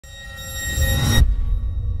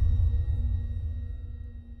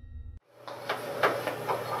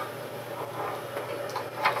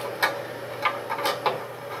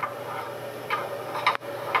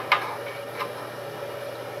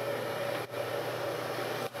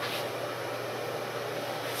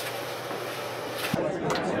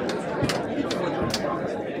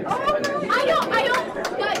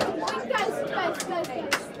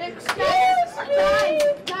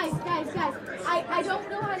I don't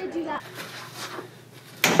know how to do that.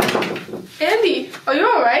 Andy, are you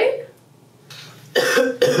alright?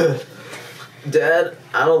 Dad,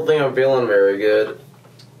 I don't think I'm feeling very good.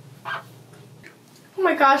 Oh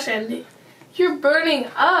my gosh, Andy. You're burning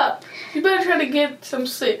up. You better try to get some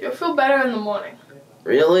sleep. You'll feel better in the morning.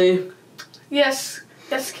 Really? Yes,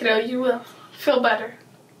 kiddo, you will feel better.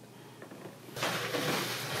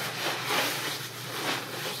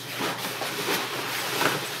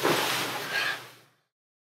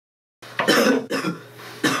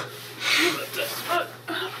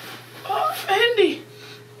 Andy,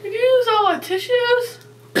 did you use all the tissues?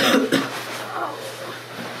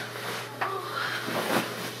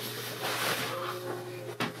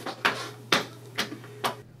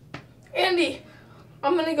 Andy,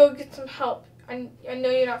 I'm gonna go get some help. I know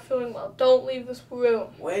you're not feeling well. Don't leave this room.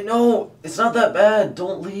 Wait, no, it's not that bad.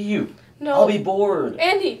 Don't leave. No. I'll be bored.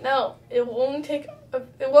 Andy, no. It will only take,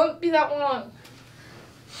 it won't be that long.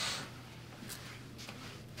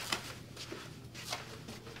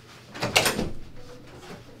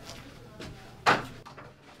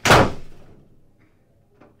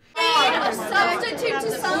 A substitute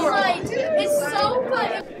to sunlight is so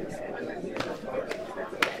good.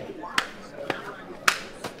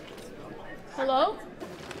 Hello?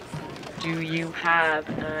 Do you have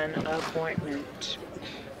an appointment?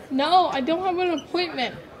 No, I don't have an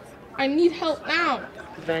appointment. I need help now.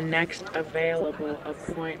 The next available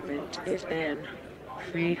appointment is in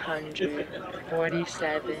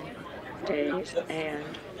 347 days and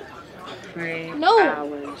 3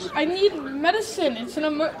 hours. I need medicine. It's an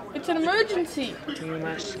emergency. You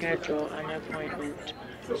must schedule an appointment.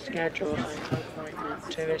 Schedule an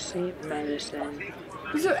appointment to receive medicine.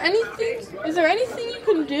 Is there anything you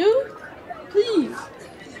can do? Please.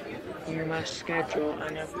 You must schedule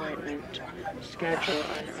an appointment. Schedule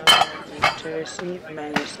an appointment to receive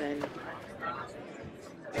medicine.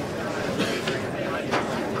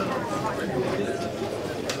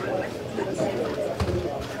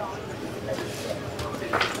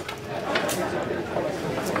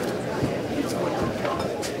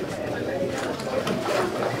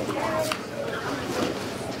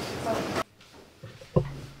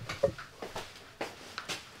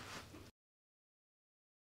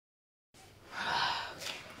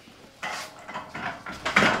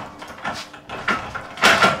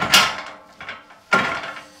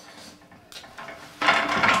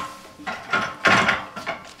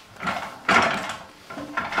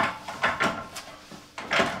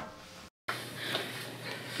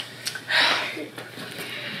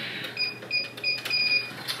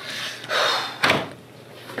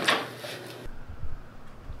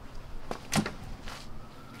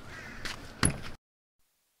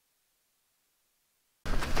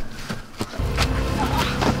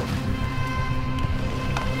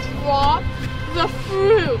 Drop the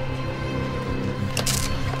fruit.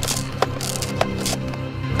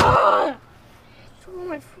 Ah! Throw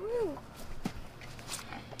my fruit.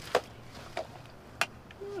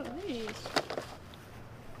 What are these?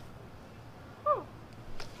 Oh.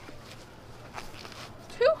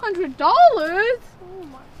 $200? Oh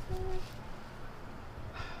my God.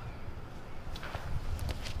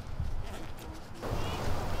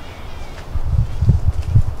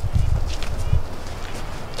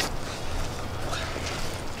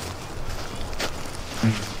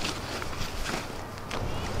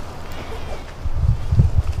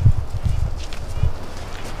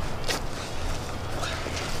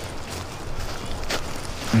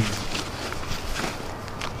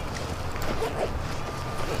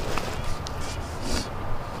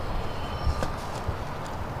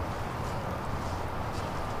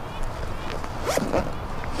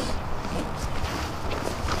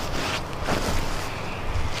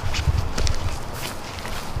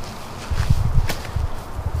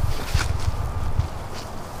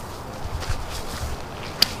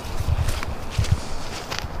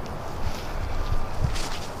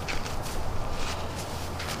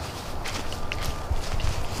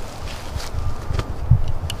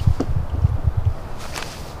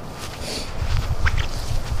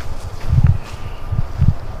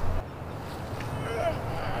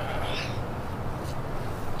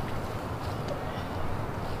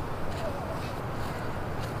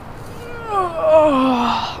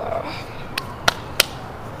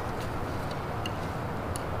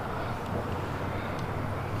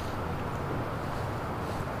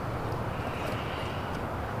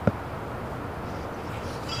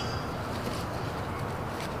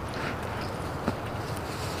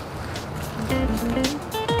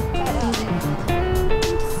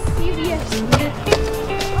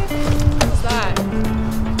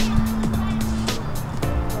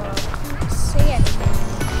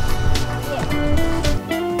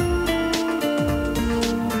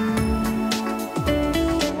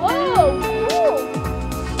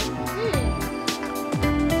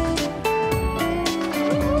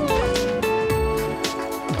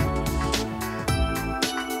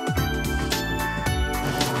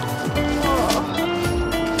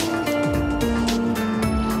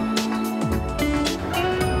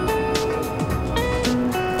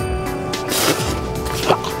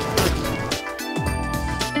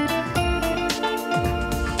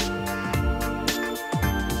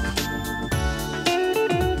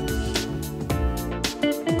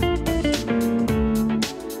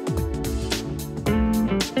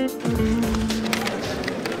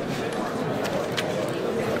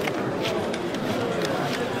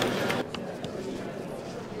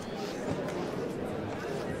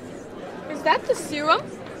 that the serum?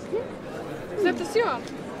 Is that the serum?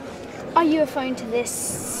 Are you referring to this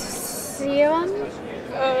serum?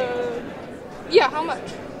 Yeah, how much?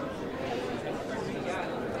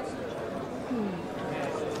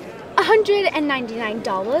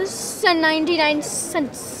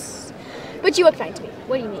 $199.99. But you were kind to me.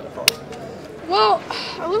 What do you need it for? Well,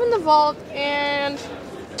 I live in the vault, and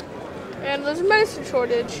there's a medicine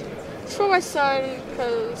shortage. It's for my son,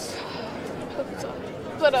 because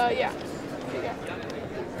but yeah.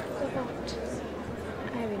 The vault.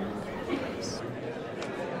 I remember that place.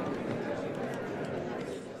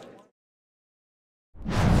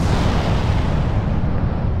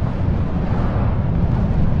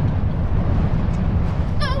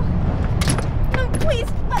 No, please,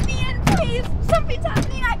 let me in, please. Something's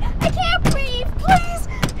happening. I can't breathe, please.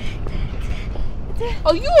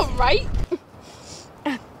 Are you alright?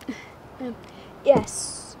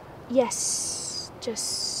 Yes,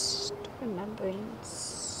 just remembering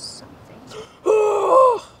something.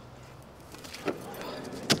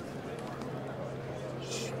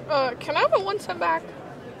 Can I have a 1 cent back?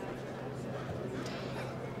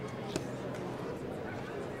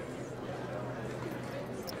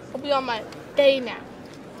 I'll be on my day now.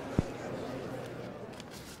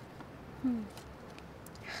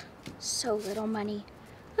 So little money.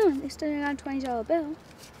 They still got a $20 bill.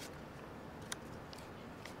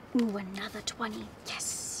 Ooh, another 20.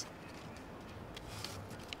 Yes.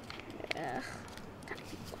 Gotta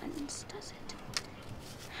be ones, does it?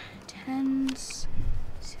 Tens.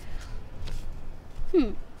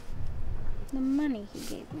 The money he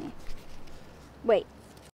gave me. Wait.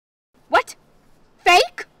 What?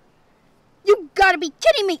 Fake? You gotta be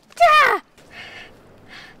kidding me! Ah!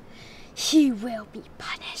 He will be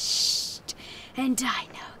punished. And I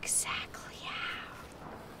know exactly how.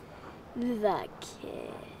 The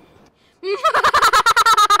kid.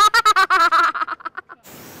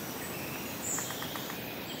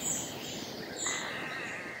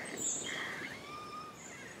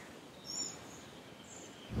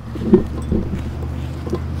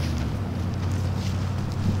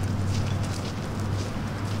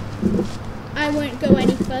 I wouldn't go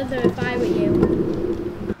any further if I were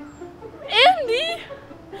you. Andy?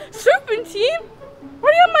 Serpentine?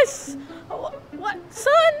 What do you have my what?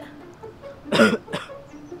 Son?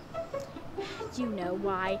 You know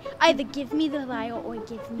why. Either give me the vial or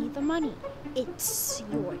give me the money. It's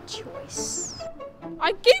your choice.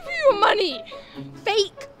 I gave you your money.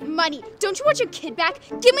 Fake money. Don't you want your kid back?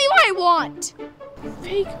 Give me what I want.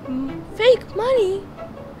 Fake money?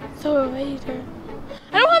 So later.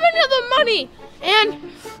 I don't have any other money, and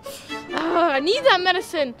I need that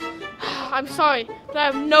medicine. I'm sorry, but I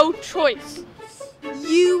have no choice.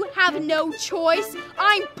 You have no choice.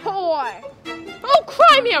 I'm poor. Oh,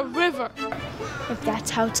 cry me a river. If that's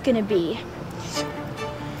how it's gonna be,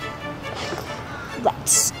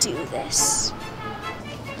 let's do this.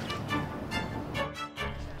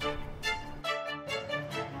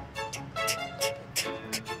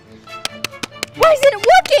 Why isn't it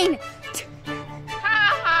working?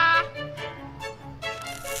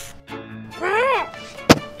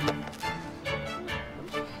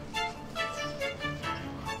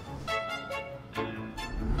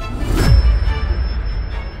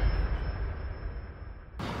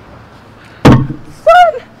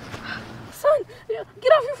 Son,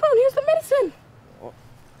 get off your phone. Here's the medicine.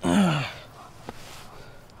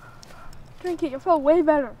 Drink it. You'll feel way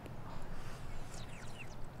better.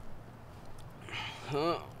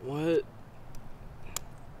 Huh? What?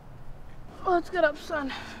 Oh, let's get up,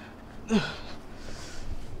 son.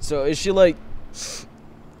 So is she like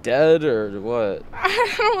dead or what?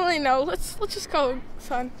 I don't really know. Let's just go,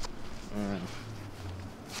 son.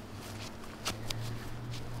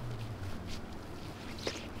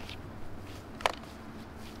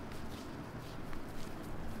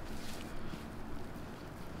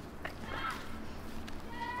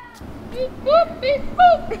 Beep boop, beep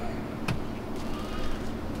boop.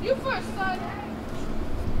 You first, son.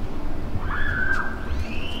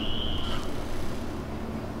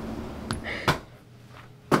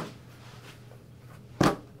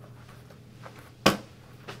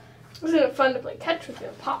 Isn't it fun to play catch with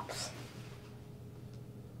your pops?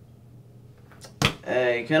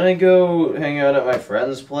 Hey, can I go hang out at my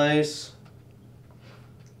friend's place?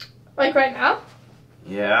 Like right now?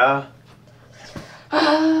 Yeah.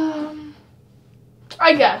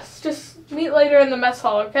 I guess. Just meet later in the mess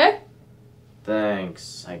hall, okay?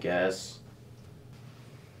 Thanks, I guess.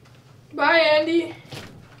 Bye, Andy.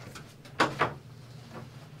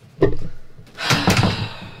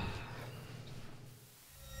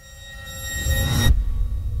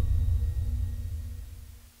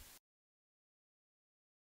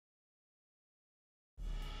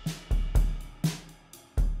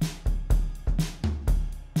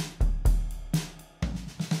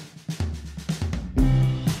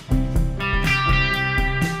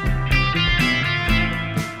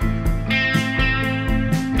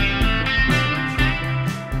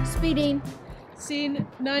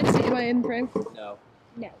 time? No.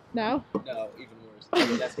 No. No? No, even worse.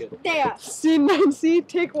 Okay, that's good. There. Scene 9C,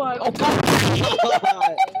 take one.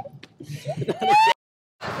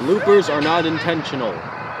 Bloopers are not intentional.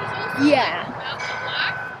 Yeah.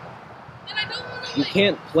 You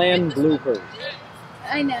can't plan bloopers.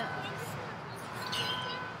 I know.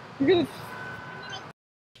 You're gonna.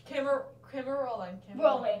 Camera rolling.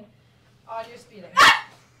 Rolling. Audio speeding.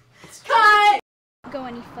 Cut! Go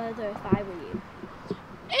any further if I were you.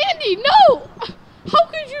 Andy, no! How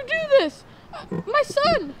could you do this? My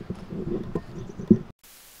son!